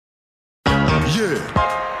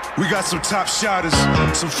Yeah, we got some top shotters,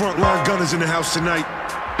 some frontline gunners in the house tonight.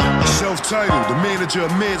 Self-titled, the manager of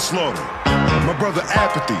manslaughter. My brother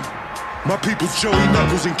Apathy. My people's Joey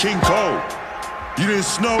Knuckles and King Cole. You didn't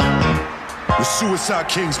snow? The Suicide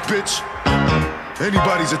Kings, bitch.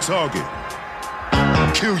 Anybody's a target.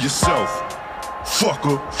 Kill yourself,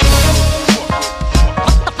 fucker.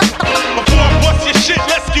 Before I bust your shit,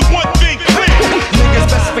 let's get one thing clear. Niggas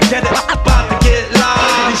best forget it, about to get live.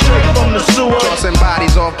 Straight from the sewer, tossing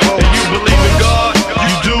bodies off boats. And you believe in God?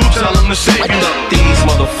 You do? Tell him to save you. These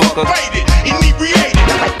motherfuckers Rated, inebriated.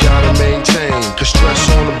 Gotta maintain, cause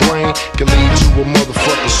stress on the brain can lead to a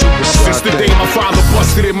motherfucking suicide. Since the day my father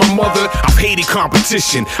busted in my mother, I've hated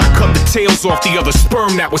competition. I cut the tails off the other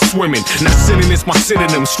sperm that was swimming. Now sinning is my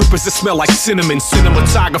synonym. Strippers that smell like cinnamon.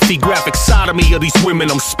 Cinematography, graphic sodomy of these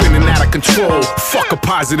women. I'm spinning out of control. Fuck a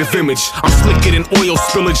positive image. I'm slicker than oil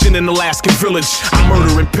spillage in an Alaskan village. I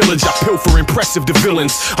murder and pillage. I pilfer impressive to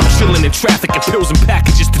villains. I'm chilling in traffic and pills and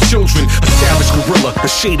packages to children. A savage gorilla,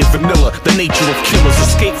 the shade of vanilla, the nature of killers.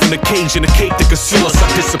 Escape from the cage and the cape that conceal us. I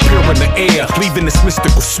disappear in the air, leaving this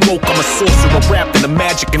mystical smoke. I'm a sorcerer wrapped in a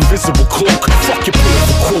magic invisible cloak. Fuck your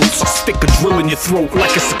pitiful quotes. I stick a drill in your throat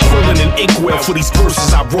like it's a quill in an inkwell for these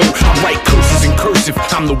verses I wrote. I write curses in cursive.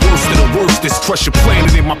 I'm the worst of the worstest. Crush your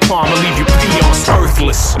planet in my palm and leave you peons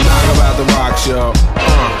earthless. Knock about the rocks, y'all.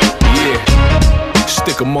 Yeah.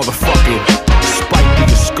 Stick a motherfucking spike through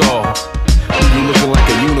your skull. You looking like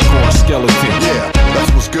a unicorn skeleton. Yeah,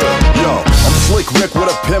 that's what's good. Yo, I'm Slick Rick with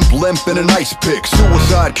a pimp limp and an ice pick.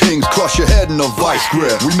 Suicide Kings crush your head in a vice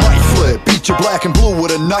grip. We might flip, beat you black and blue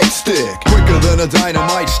with a nightstick. Quicker than a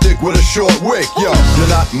dynamite stick with a short wick. Yo, you're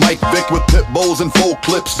not Mike Vick with pit bulls and full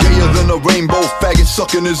clips. Gayer than a rainbow faggot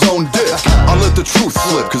sucking his own dick. I let the truth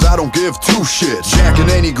slip, cause I don't give two shits. Jacking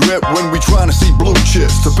any grip when we trying to see blue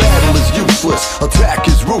chips. The battle is useless, attack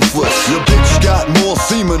is ruthless. Your bitch got more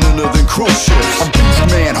semen in her than cruise ships. I'm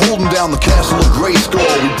Beast Man, holding down the castle of Grayskull.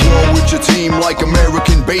 We brawl with your team like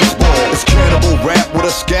American baseball. It's cannibal rap with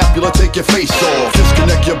a scapula, take your face off.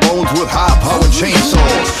 Disconnect your bones with high-powered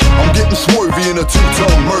chainsaws. I'm getting swervy in a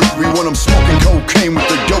two-tone Mercury when I'm smoking cocaine with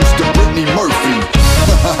the ghost of Brittany Murphy.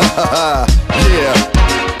 Yeah,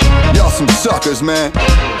 y'all some suckers, man.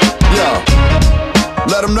 Yo,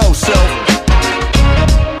 let them know, Celph.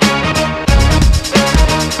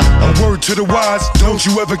 A word to the wise, don't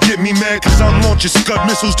you ever get me mad, cause I'm launching Scud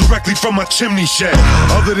missiles directly from my chimney shaft.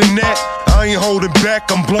 Other than that, I ain't holding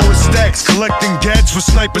back, I'm blowing stacks, collecting gats for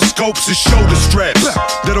sniper scopes and shoulder straps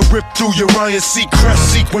that'll rip through your Ryan C.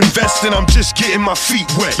 crest sequin vest, and I'm just getting my feet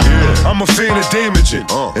wet. I'm a fan of damaging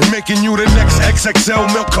and making you the next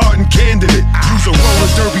XXL milk carton candidate. Use a roller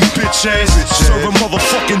derby bitch ass, serve a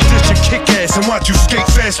motherfucking dish and kick ass, and watch you skate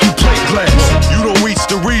fast through plate glass. You don't reach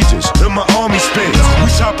the regions that my army spans. We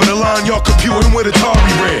top of the line, y'all computing with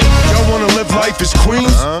Atari ran. Y'all wanna live life as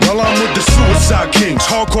queens? Well, I'm with the Suicide Kings,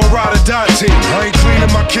 hardcore ride or die team. I ain't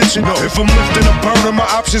cleaning my kitchen. If I'm lifting or burning, my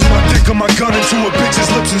options, my dick or my gun into a bitch's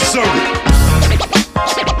lips inserted.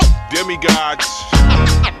 Demigodz,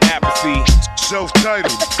 Apathy,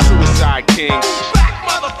 Self-titled Suicide Kings.